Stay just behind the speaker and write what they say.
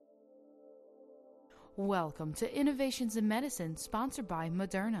Welcome to Innovations in Medicine, sponsored by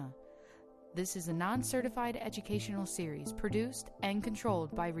Moderna. This is a non-certified educational series produced and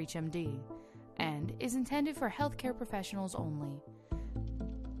controlled by ReachMD and is intended for healthcare professionals only.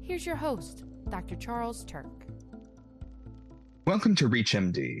 Here's your host, Dr. Charles Turck. Welcome to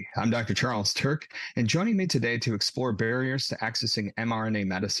ReachMD. I'm Dr. Charles Turck, and joining me today to explore barriers to accessing mRNA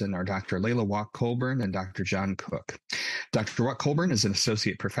medicine are Dr. Laila Woc-Colburn and Dr. John Cooke. Dr. Woc-Colburn is an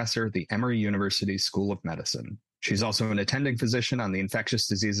associate professor at the Emory University School of Medicine. She's also an attending physician on the Infectious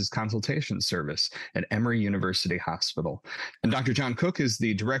Diseases Consultation Service at Emory University Hospital. And Dr. John Cooke is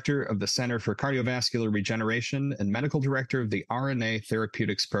the director of the Center for Cardiovascular Regeneration and medical director of the RNA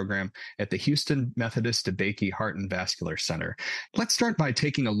Therapeutics Program at the Houston Methodist DeBakey Heart and Vascular Center. Let's start by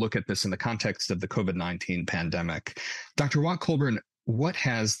taking a look at this in the context of the COVID-19 pandemic. Dr. Woc-Colburn, what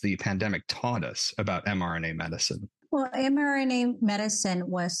has the pandemic taught us about mRNA medicine? Well, mRNA medicine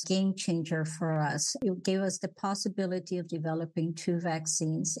was a game changer for us. It gave us the possibility of developing 2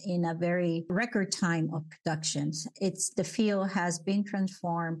 vaccines in a very record time of production. The field has been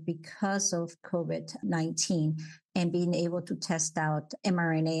transformed because of COVID-19 and being able to test out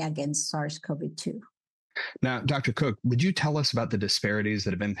mRNA against SARS-CoV-2. Now, Dr. Cooke, would you tell us about the disparities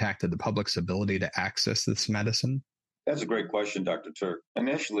that have impacted the public's ability to access this medicine? That's a great question, Dr. Turck.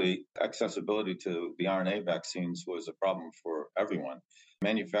 Initially, accessibility to the RNA vaccines was a problem for everyone.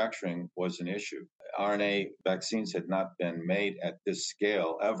 Manufacturing was an issue. RNA vaccines had not been made at this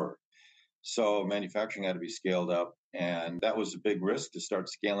scale ever. So manufacturing had to be scaled up, and that was a big risk to start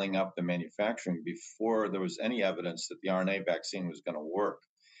scaling up the manufacturing before there was any evidence that the RNA vaccine was going to work.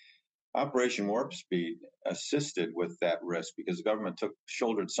 Operation Warp Speed assisted with that risk because the government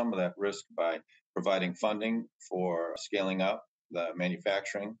shouldered some of that risk by providing funding for scaling up the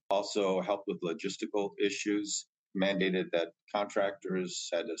manufacturing, also helped with logistical issues, mandated that contractors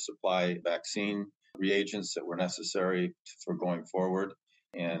had to supply vaccine reagents that were necessary for going forward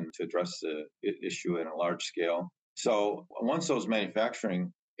and to address the issue in a large scale. So once those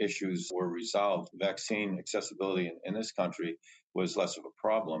manufacturing issues were resolved, vaccine accessibility in this country was less of a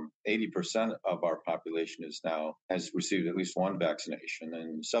problem. 80% of our population has received at least one vaccination,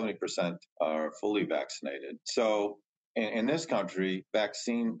 and 70% are fully vaccinated. So in this country,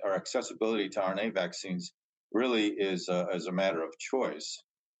 vaccine or accessibility to RNA vaccines really is a matter of choice.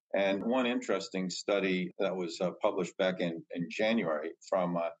 And one interesting study that was published back in January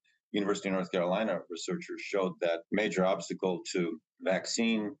from University of North Carolina researchers showed that major obstacle to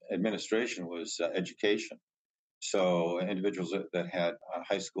vaccine administration was education. So individuals that had a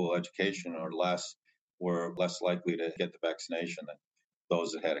high school education or less were less likely to get the vaccination than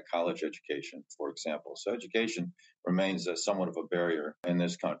those that had a college education, for example. So education remains somewhat of a barrier in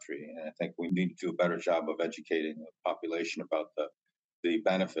this country. And I think we need to do a better job of educating the population about the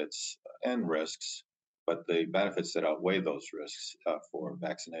benefits and risks, but the benefits that outweigh those risks for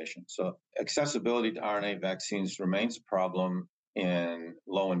vaccination. So accessibility to RNA vaccines remains a problem in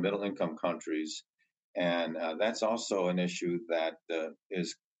low and middle income countries. And that's also an issue that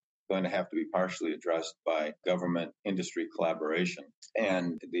is going to have to be partially addressed by government industry collaboration.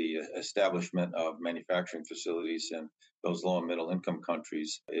 And the establishment of manufacturing facilities in those low and middle income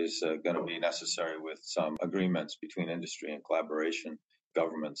countries is going to be necessary with some agreements between industry and collaboration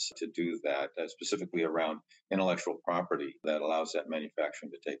governments to do that, specifically around intellectual property that allows that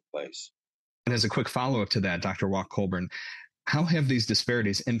manufacturing to take place. And as a quick follow-up to that, Dr. Woc-Colburn, how have these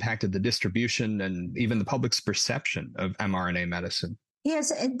disparities impacted the distribution and even the public's perception of mRNA medicine?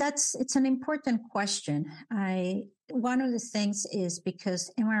 Yes, it's an important question. One of the things is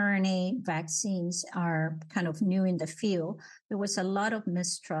because mRNA vaccines are kind of new in the field, there was a lot of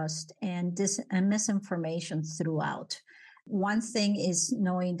mistrust and misinformation throughout. One thing is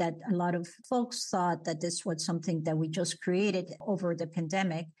knowing that a lot of folks thought that this was something that we just created over the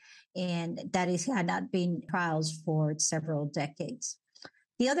pandemic, and that had not been trials for several decades.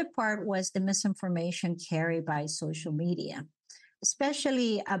 The other part was the misinformation carried by social media,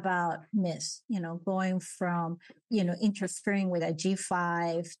 especially about myths, going from, interfering with a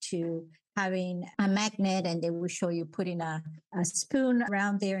G5 to having a magnet and they will show you putting a spoon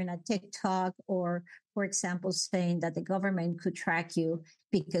around there in a TikTok, or, for example, saying that the government could track you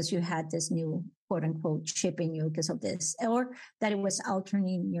because you had this new quote unquote chip in you because of this, or that it was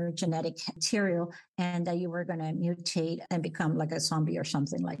altering your genetic material and that you were going to mutate and become like a zombie or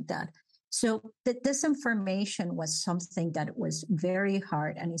something like that. So this information was something that was very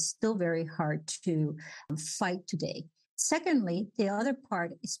hard and is still very hard to fight today. Secondly, the other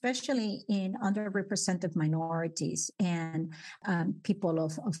part, especially in underrepresented minorities and people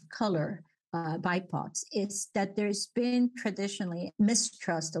of color, BIPOCs is that there's been traditionally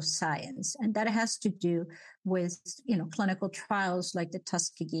mistrust of science, and that has to do with clinical trials like the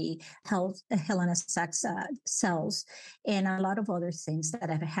Tuskegee Helena Sachs cells and a lot of other things that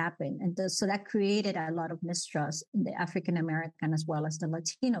have happened, and so that created a lot of mistrust in the African American as well as the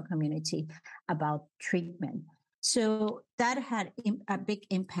Latino community about treatment. So that had a big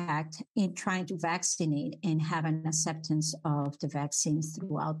impact in trying to vaccinate and have an acceptance of the vaccines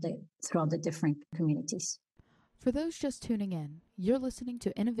throughout the different communities. For those just tuning in, you're listening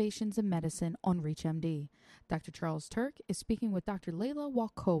to Innovations in Medicine on ReachMD. Dr. Charles Turck is speaking with Dr. Laila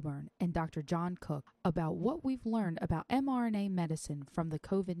Woc-Colburn and Dr. John Cooke about what we've learned about mRNA medicine from the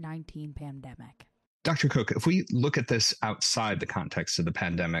COVID-19 pandemic. Dr. Cooke, if we look at this outside the context of the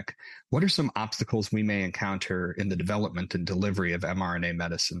pandemic, what are some obstacles we may encounter in the development and delivery of mRNA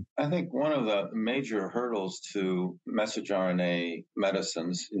medicine? I think one of the major hurdles to messenger RNA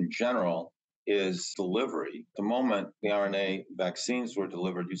medicines in general is delivery. At the moment, the RNA vaccines were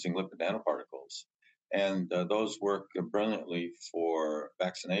delivered using lipid nanoparticles, and those work brilliantly for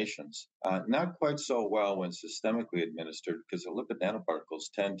vaccinations. Not quite so well when systemically administered because the lipid nanoparticles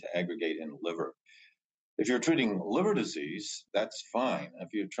tend to aggregate in the liver. If you're treating liver disease, that's fine. If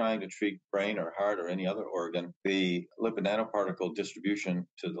you're trying to treat brain or heart or any other organ, the lipid nanoparticle distribution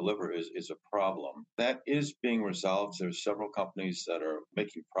to the liver is a problem. That is being resolved. There's several companies that are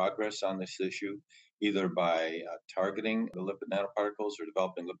making progress on this issue, either by targeting the lipid nanoparticles or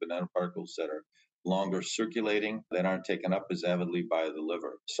developing lipid nanoparticles that are longer circulating, that aren't taken up as avidly by the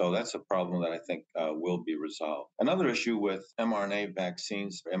liver. So that's a problem that I think will be resolved. Another issue with mRNA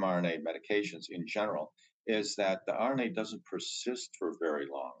vaccines, mRNA medications in general, is that the RNA doesn't persist for very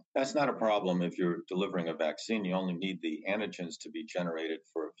long. That's not a problem if you're delivering a vaccine. You only need the antigens to be generated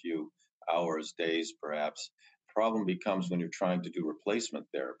for a few hours, days, perhaps. The problem becomes when you're trying to do replacement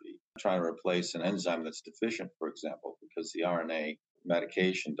therapy, trying to replace an enzyme that's deficient, for example, because the RNA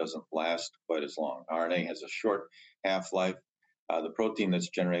medication doesn't last quite as long. RNA has a short half-life. The protein that's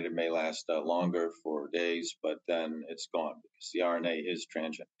generated may last longer for days, but then it's gone because the RNA is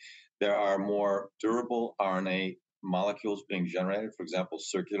transient. There are more durable RNA molecules being generated. For example,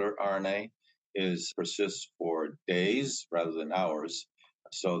 circular RNA persists for days rather than hours.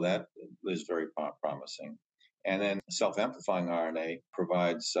 So that is very promising. And then self-amplifying RNA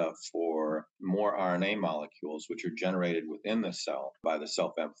provides for more RNA molecules, which are generated within the cell by the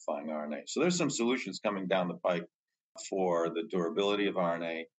self-amplifying RNA. So there's some solutions coming down the pipe for the durability of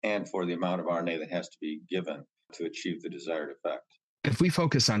RNA and for the amount of RNA that has to be given to achieve the desired effect. If we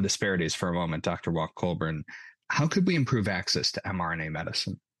focus on disparities for a moment, Dr. Woc-Colburn, how could we improve access to mRNA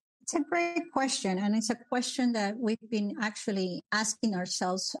medicine? It's a great question, and it's a question that we've been actually asking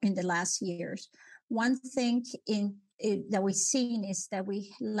ourselves in the last years. One thing that we've seen is that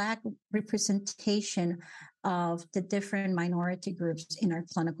we lack representation of the different minority groups in our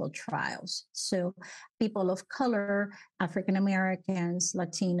clinical trials. So people of color, African Americans,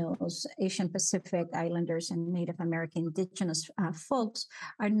 Latinos, Asian Pacific Islanders, and Native American indigenous folks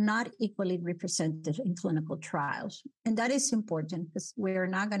are not equally represented in clinical trials. And that is important because we're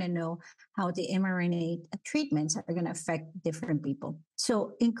not going to know how the mRNA treatments are going to affect different people.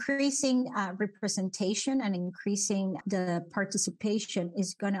 So increasing representation and increasing the participation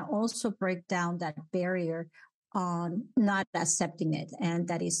is going to also break down that barrier on not accepting it, and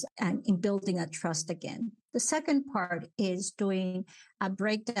that is in building a trust again. The second part is doing a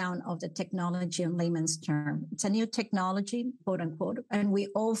breakdown of the technology in layman's term. It's a new technology, quote unquote, and we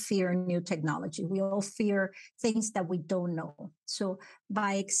all fear new technology. We all fear things that we don't know. So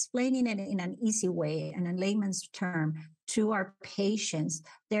by explaining it in an easy way and in layman's term to our patients,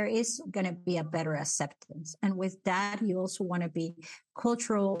 there is going to be a better acceptance. And with that, you also want to be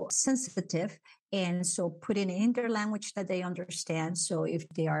cultural sensitive. And so put it in their language that they understand. So if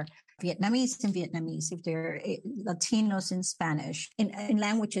they are Vietnamese in Vietnamese, if they're Latinos in Spanish, in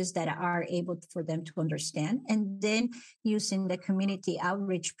languages that are able for them to understand. And then using the community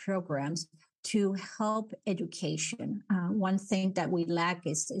outreach programs to help education. One thing that we lack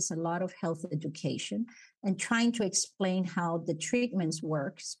is a lot of health education and trying to explain how the treatments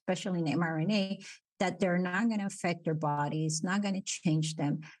work, especially in mRNA, that they're not going to affect their bodies, not going to change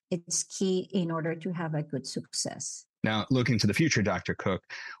them. It's key in order to have a good success. Now, looking to the future, Dr. Cooke,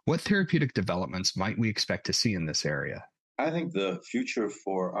 what therapeutic developments might we expect to see in this area? I think the future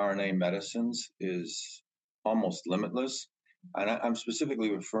for RNA medicines is almost limitless. And I'm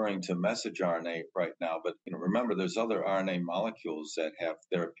specifically referring to messenger RNA right now, but remember, there's other RNA molecules that have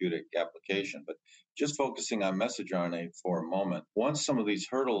therapeutic application. But just focusing on messenger RNA for a moment, once some of these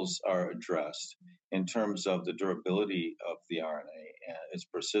hurdles are addressed in terms of the durability of the RNA its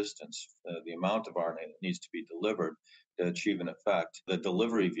persistence, the amount of RNA that needs to be delivered to achieve an effect, the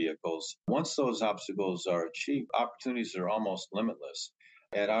delivery vehicles. Once those obstacles are achieved, opportunities are almost limitless.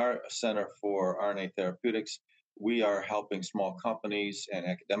 At our Center for RNA Therapeutics, we are helping small companies and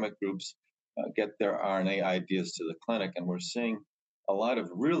academic groups get their RNA ideas to the clinic, and we're seeing a lot of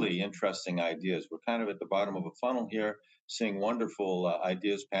really interesting ideas. We're kind of at the bottom of a funnel here, seeing wonderful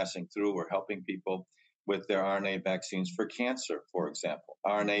ideas passing through. We're helping people with their RNA vaccines for cancer, for example,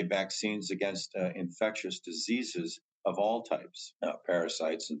 RNA vaccines against infectious diseases of all types,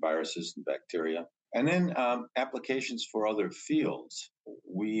 parasites and viruses and bacteria. And then applications for other fields.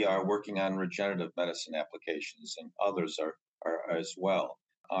 We are working on regenerative medicine applications, and others are as well.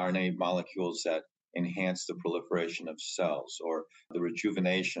 RNA molecules that enhance the proliferation of cells or the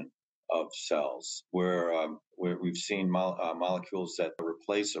rejuvenation of cells, where we've seen molecules that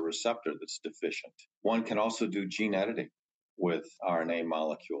replace a receptor that's deficient. One can also do gene editing with RNA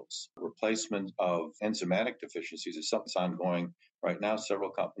molecules. Replacement of enzymatic deficiencies is something that's ongoing right now.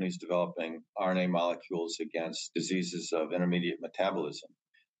 Several companies developing RNA molecules against diseases of intermediate metabolism.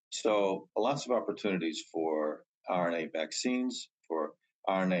 So lots of opportunities for RNA vaccines, for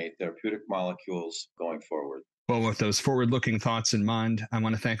RNA therapeutic molecules going forward. Well, with those forward-looking thoughts in mind, I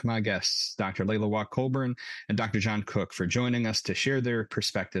want to thank my guests, Dr. Laila Woc-Colburn and Dr. John Cooke, for joining us to share their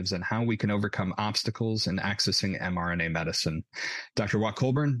perspectives on how we can overcome obstacles in accessing mRNA medicine. Dr.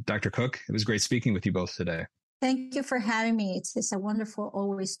 Woc-Colburn, Dr. Cooke, it was great speaking with you both today. Thank you for having me. It's a wonderful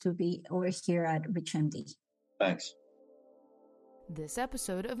always to be over here at ReachMD. Thanks. This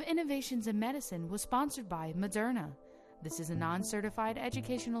episode of Innovations in Medicine was sponsored by Moderna. This is a non-certified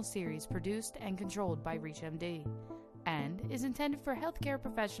educational series produced and controlled by ReachMD and is intended for healthcare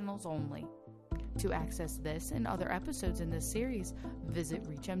professionals only. To access this and other episodes in this series, visit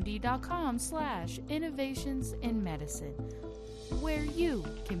reachmd.com/innovationsinmedicine, where you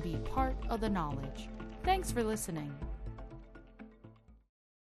can be part of the knowledge. Thanks for listening.